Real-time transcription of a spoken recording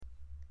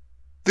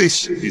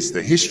This is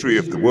the History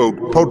of the World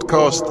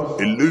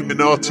podcast,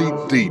 Illuminati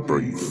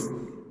Debrief.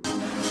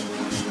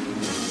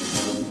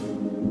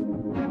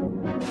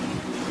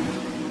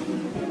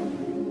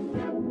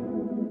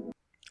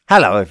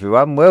 Hello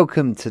everyone,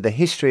 welcome to the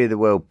History of the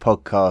World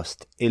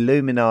podcast,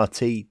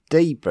 Illuminati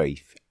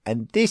Debrief.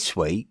 And this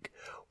week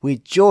we're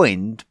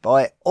joined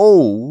by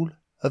all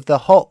of the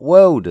hot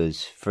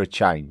worlders for a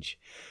change.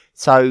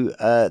 So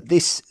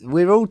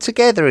we're all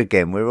together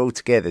again,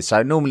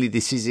 So normally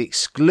this is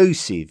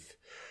exclusive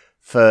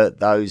for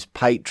those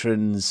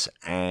patrons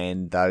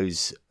and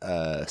those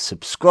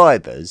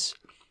subscribers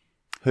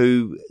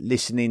who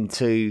listen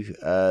into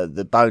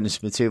the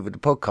bonus material of the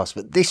podcast.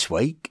 But this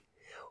week,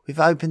 we've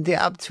opened it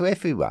up to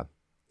everyone.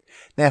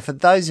 Now, for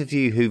those of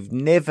you who've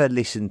never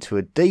listened to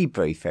a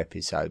debrief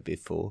episode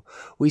before,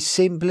 we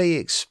simply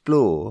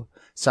explore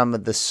some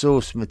of the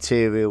source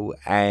material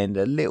and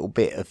a little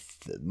bit of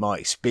my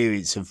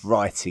experience of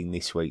writing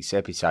this week's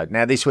episode.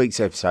 Now, this week's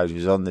episode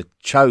was on the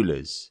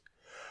Cholas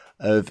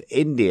of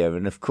India,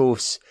 and of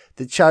course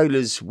the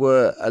Cholas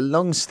were a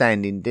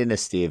long-standing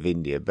dynasty of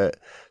India, but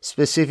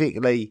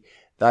specifically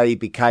they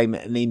became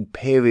an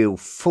imperial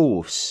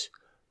force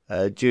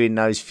during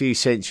those few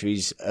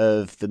centuries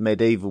of the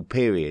medieval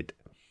period.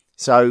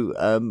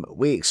 So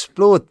we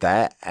explored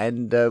that,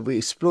 and we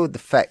explored the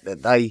fact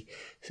that they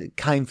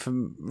came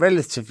from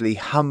relatively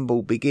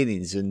humble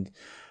beginnings and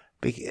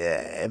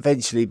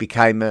eventually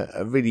became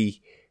a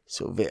really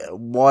sort of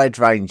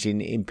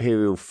wide-ranging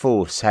imperial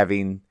force,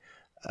 having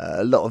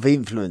a lot of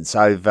influence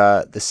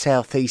over the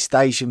Southeast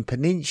Asian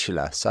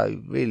peninsula,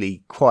 so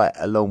really quite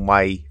a long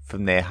way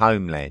from their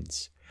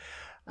homelands.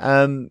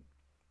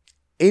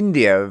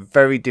 India, a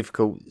very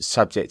difficult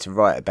subject to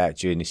write about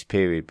during this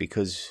period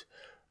because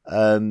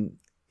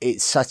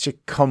it's such a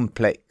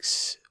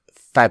complex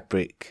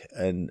fabric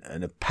and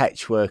a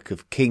patchwork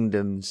of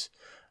kingdoms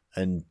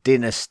and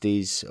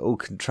dynasties, all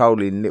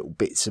controlling little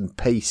bits and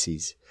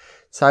pieces.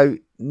 So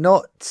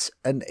not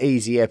an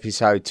easy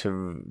episode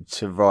to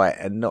write,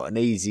 and not an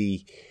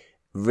easy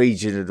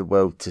region of the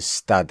world to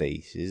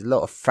study. There's a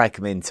lot of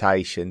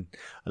fragmentation,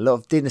 a lot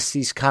of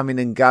dynasties coming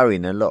and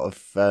going, a lot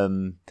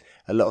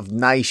of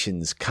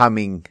nations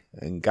coming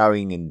and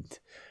going,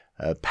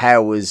 and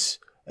powers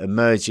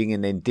emerging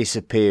and then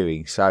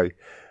disappearing. So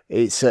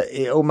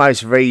it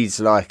almost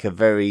reads like a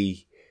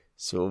very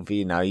sort of,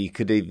 you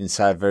could even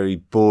say a very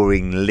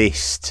boring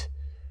list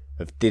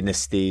of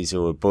dynasties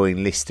or a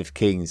boring list of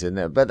kings,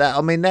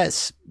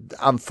 that's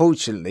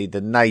unfortunately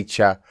the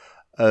nature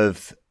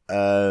of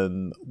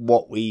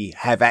what we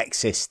have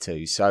access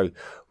to. So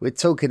we're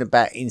talking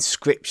about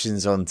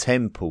inscriptions on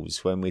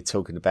temples when we're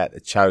talking about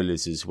the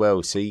Cholas as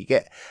well. So you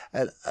get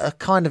a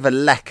kind of a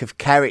lack of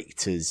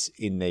characters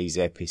in these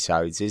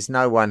episodes. There's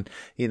no one,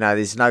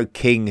 there's no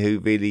king who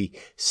really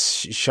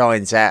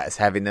shines out as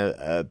having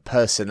a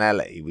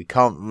personality. We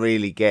can't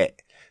really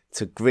get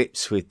to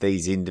grips with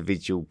these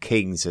individual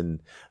kings and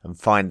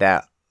find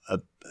out,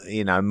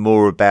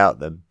 more about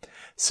them.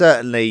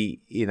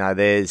 Certainly,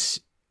 there's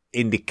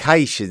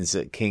indications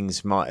that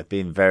kings might have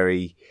been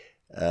very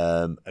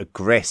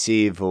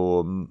aggressive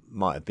or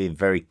might have been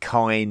very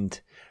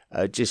kind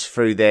just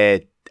through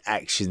their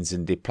actions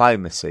and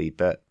diplomacy,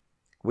 but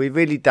we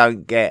really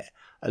don't get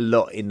a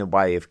lot in the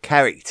way of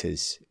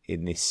characters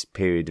in this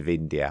period of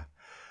India.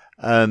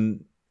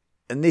 And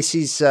this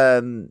is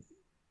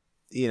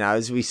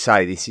as we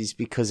say, this is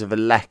because of a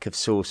lack of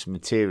source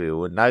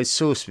material, and those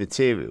source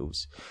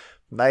materials,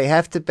 they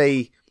have to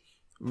be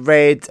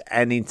read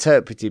and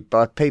interpreted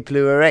by people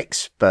who are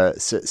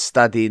experts at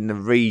studying the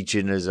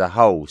region as a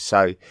whole.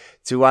 So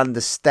to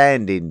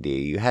understand India,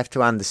 you have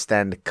to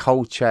understand the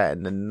culture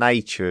and the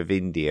nature of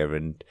India,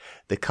 and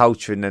the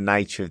culture and the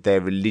nature of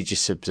their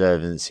religious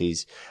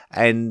observances,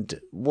 and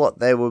what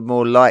they were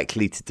more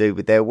likely to do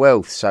with their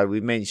wealth. So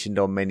we mentioned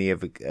on many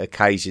of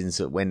occasions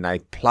that when they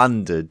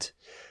plundered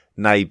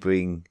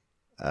neighbouring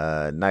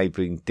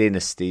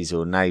dynasties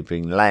or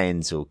neighbouring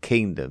lands or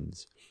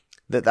kingdoms,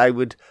 that they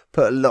would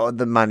put a lot of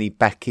the money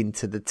back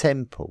into the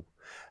temple.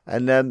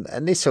 And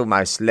this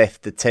almost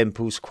left the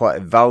temples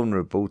quite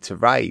vulnerable to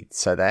raids,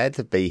 so they had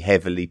to be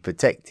heavily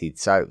protected.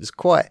 So it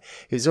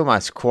was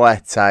almost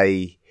quite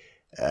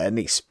an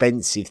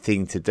expensive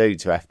thing to do,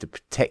 to have to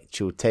protect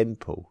your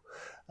temple.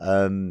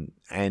 So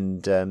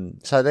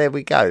there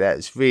we go.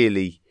 That's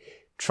really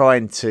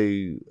trying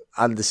to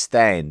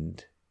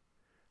understand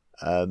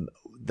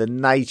the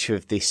nature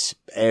of this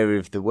area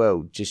of the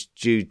world, just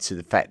due to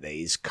the fact that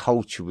its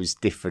culture was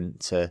different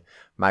to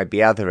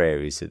maybe other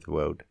areas of the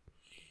world.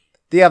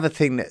 The other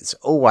thing that's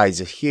always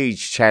a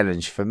huge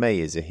challenge for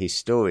me as a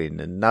historian,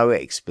 and no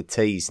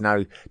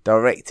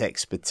direct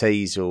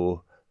expertise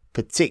or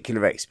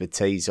particular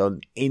expertise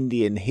on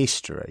Indian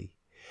history,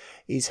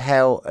 is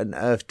how on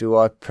earth do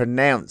I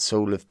pronounce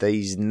all of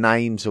these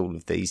names, all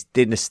of these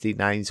dynasty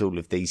names, all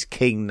of these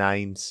king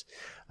names,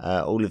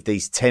 all of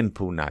these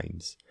temple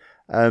names?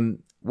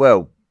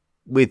 Well,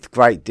 with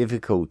great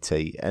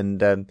difficulty,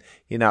 and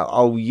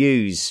I'll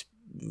use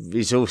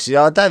resources.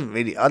 I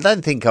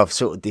don't think I've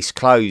sort of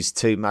disclosed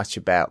too much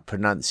about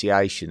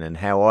pronunciation and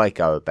how I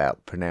go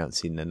about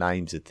pronouncing the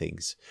names of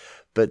things.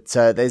 But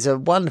there's a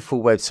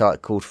wonderful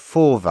website called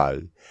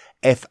Forvo,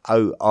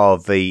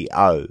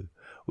 Forvo,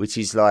 which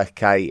is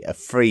like a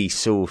free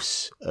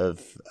source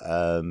of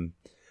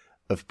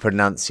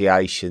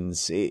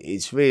pronunciations.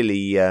 It's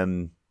really,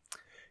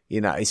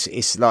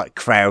 it's like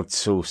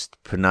crowdsourced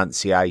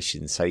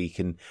pronunciation. So you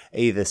can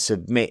either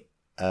submit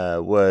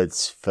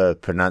words for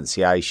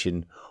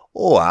pronunciation,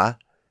 or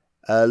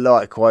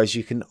likewise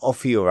you can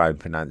offer your own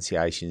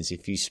pronunciations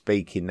if you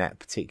speak in that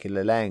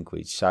particular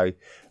language. So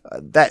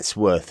that's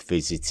worth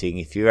visiting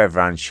if you're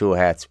ever unsure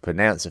how to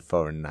pronounce a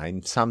foreign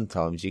name.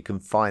 Sometimes you can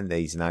find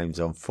these names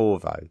on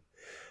Forvo.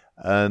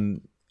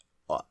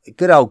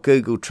 Good old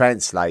Google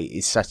Translate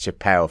is such a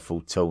powerful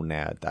tool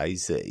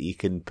nowadays that you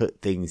can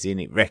put things in,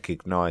 it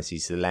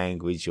recognises the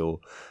language or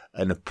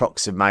an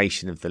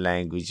approximation of the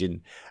language,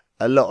 and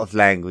a lot of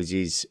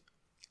languages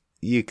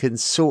you can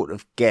sort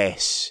of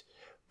guess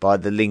by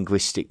the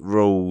linguistic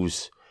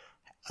rules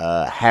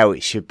how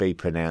it should be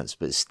pronounced,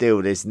 but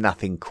still there's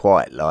nothing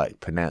quite like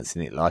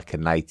pronouncing it like a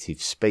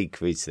native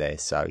speaker, is there?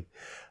 So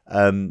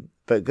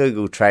but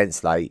Google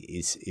Translate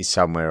is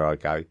somewhere I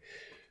go.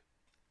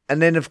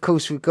 And then of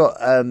course we've got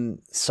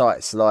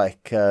sites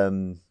like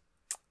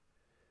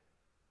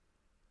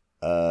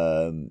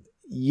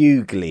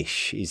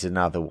Youglish is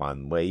another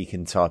one where you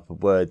can type a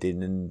word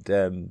in,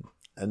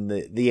 and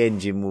the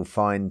engine will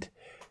find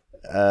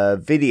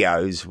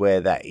videos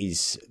where that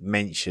is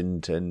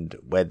mentioned and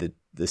where the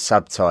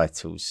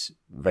subtitles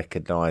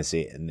recognise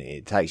it, and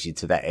it takes you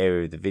to that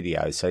area of the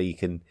video, so you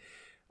can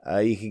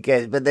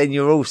get. But then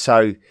you're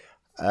also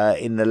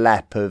in the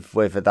lap of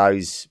whether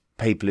those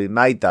people who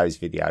made those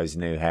videos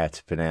knew how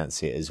to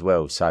pronounce it as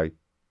well. So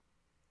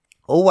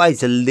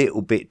always a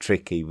little bit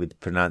tricky with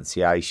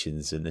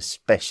pronunciations, and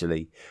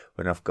especially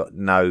when I've got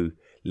no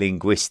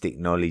linguistic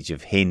knowledge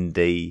of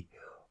Hindi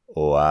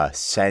or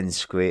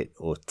Sanskrit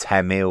or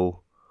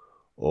Tamil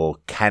or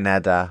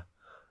Kannada,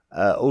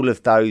 all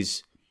of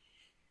those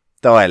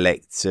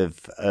dialects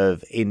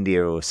of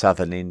India or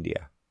southern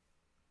India.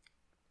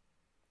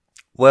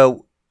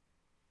 Well,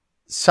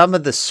 some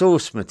of the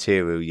source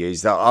material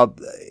used,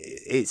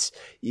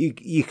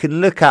 you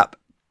can look up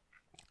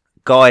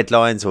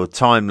guidelines or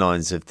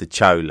timelines of the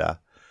Chola,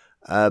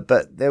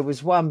 but there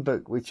was one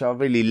book which I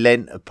really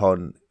leant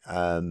upon,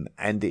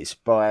 and it's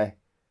by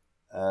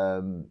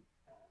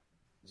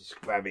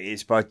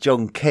it's by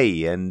John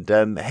Key, and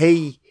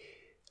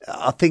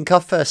I think I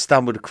first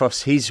stumbled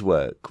across his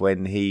work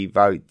when he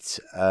wrote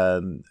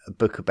a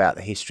book about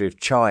the history of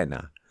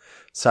China.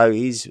 So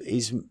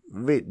he's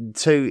written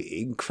two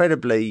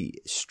incredibly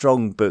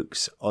strong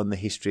books on the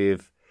history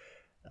of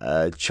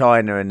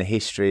China and the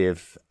history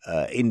of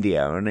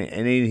India, and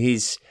in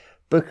his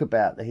book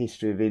about the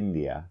history of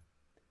India,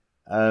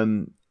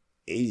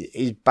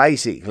 he's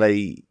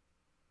basically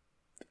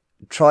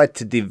tried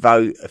to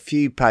devote a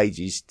few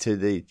pages to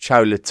the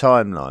Chola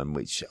timeline,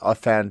 which I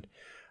found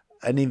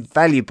an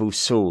invaluable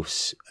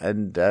source.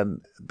 And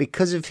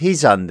because of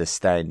his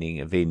understanding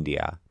of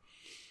India,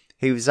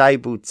 he was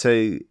able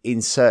to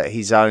insert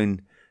his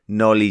own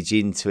knowledge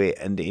into it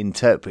and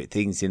interpret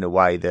things in a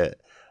way that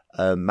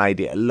made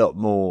it a lot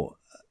more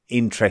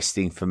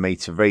interesting for me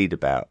to read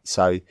about.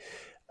 So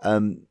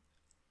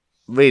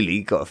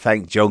really got to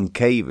thank John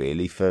Key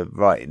really for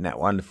writing that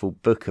wonderful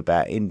book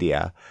about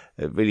India.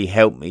 It really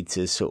helped me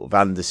to sort of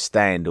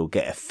understand or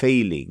get a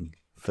feeling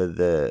for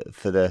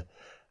the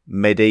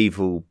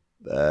medieval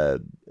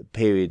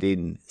period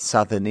in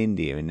southern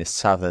India, in the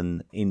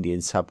southern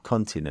Indian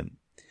subcontinent.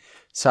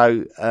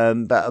 So,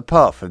 but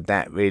apart from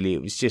that, really,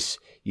 it was just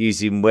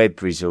using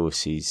web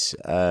resources,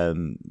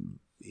 good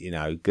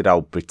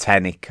old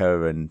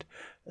Britannica and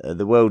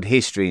the World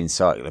History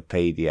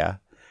Encyclopedia,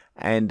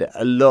 and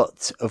a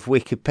lot of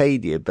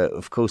Wikipedia. But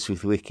of course,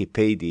 with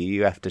Wikipedia,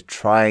 you have to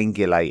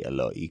triangulate a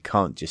lot. You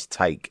can't just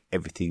take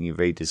everything you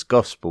read as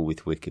gospel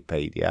with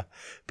Wikipedia,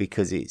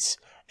 because it's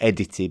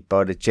edited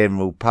by the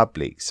general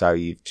public. So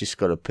you've just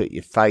got to put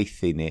your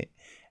faith in it.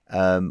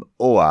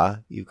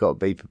 Or you've got to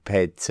be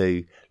prepared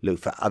to look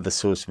for other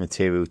source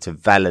material to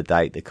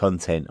validate the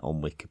content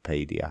on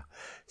Wikipedia.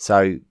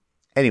 So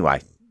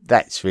anyway,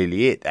 that's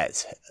really it.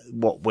 That's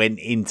what went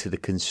into the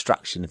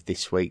construction of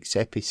this week's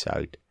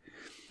episode.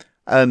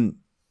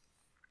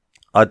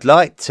 I'd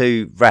like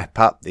to wrap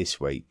up this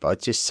week by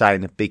just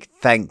saying a big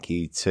thank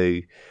you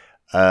to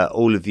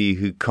all of you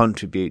who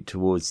contribute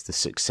towards the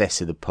success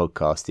of the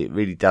podcast. It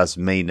really does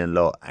mean a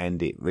lot,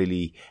 and it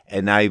really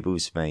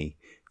enables me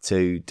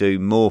to do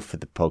more for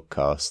the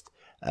podcast,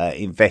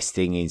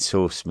 investing in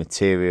source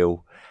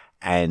material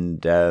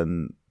and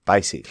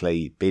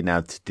basically being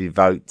able to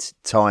devote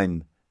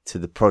time to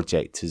the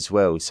project as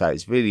well. So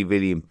it's really,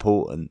 really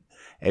important,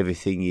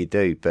 everything you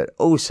do. But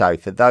also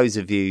for those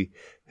of you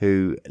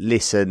who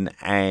listen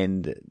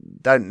and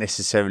don't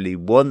necessarily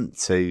want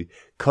to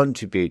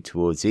contribute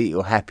towards it,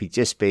 you're happy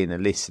just being a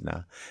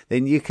listener,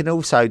 then you can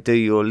also do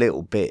your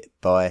little bit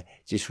by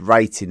just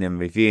rating and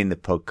reviewing the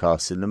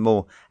podcast. And the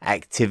more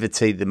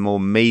activity, the more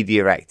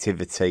media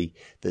activity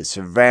that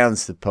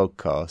surrounds the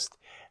podcast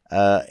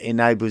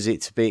enables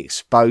it to be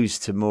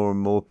exposed to more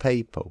and more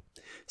people.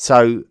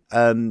 So,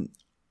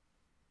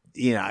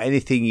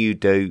 anything you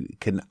do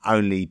can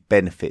only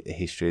benefit the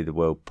History of the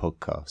World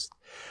podcast.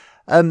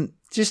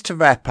 Just to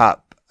wrap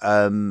up,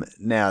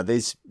 now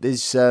there's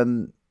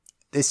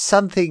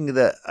something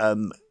that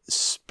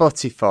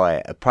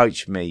Spotify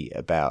approached me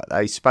about.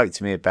 They spoke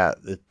to me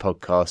about the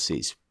podcast.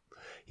 It's,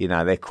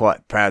 they're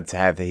quite proud to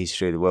have the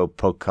History of the World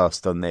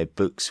podcast on their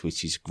books,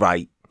 which is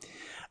great.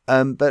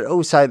 But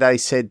also they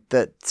said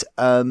that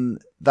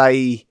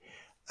they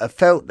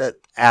felt that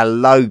our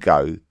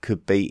logo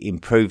could be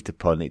improved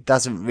upon. It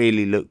doesn't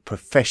really look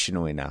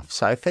professional enough.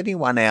 So if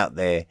anyone out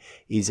there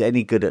is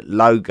any good at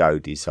logo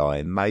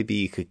design, maybe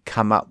you could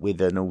come up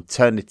with an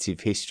alternative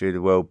History of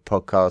the World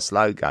podcast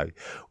logo.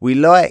 We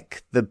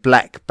like the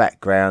black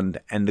background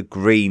and the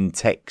green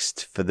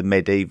text for the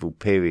medieval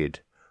period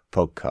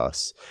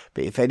podcasts,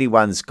 but if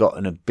anyone's got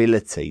an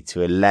ability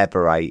to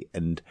elaborate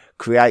and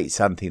create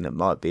something that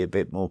might be a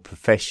bit more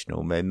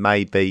professional, then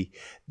maybe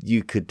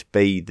you could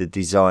be the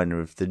designer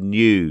of the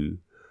new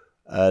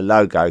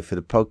logo for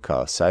the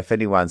podcast. So if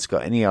anyone's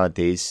got any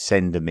ideas,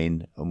 send them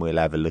in and we'll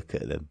have a look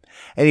at them.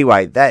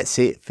 Anyway, that's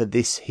it for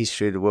this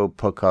History of the World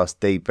podcast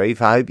debrief.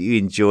 I hope you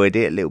enjoyed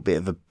it. A little bit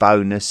of a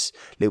bonus,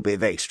 a little bit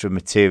of extra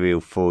material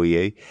for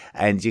you.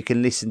 And you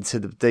can listen to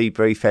the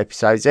debrief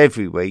episodes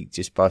every week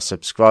just by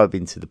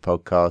subscribing to the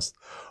podcast.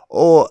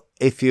 Or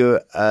if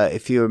you're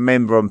a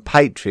member on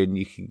Patreon,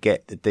 you can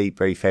get the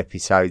debrief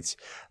episodes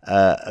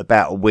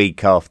about a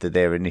week after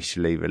they're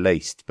initially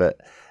released. But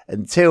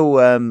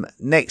until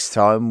next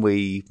time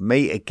we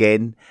meet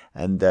again,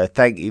 and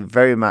thank you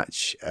very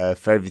much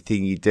for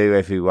everything you do,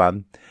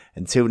 everyone.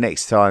 Until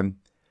next time,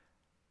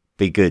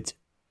 be good.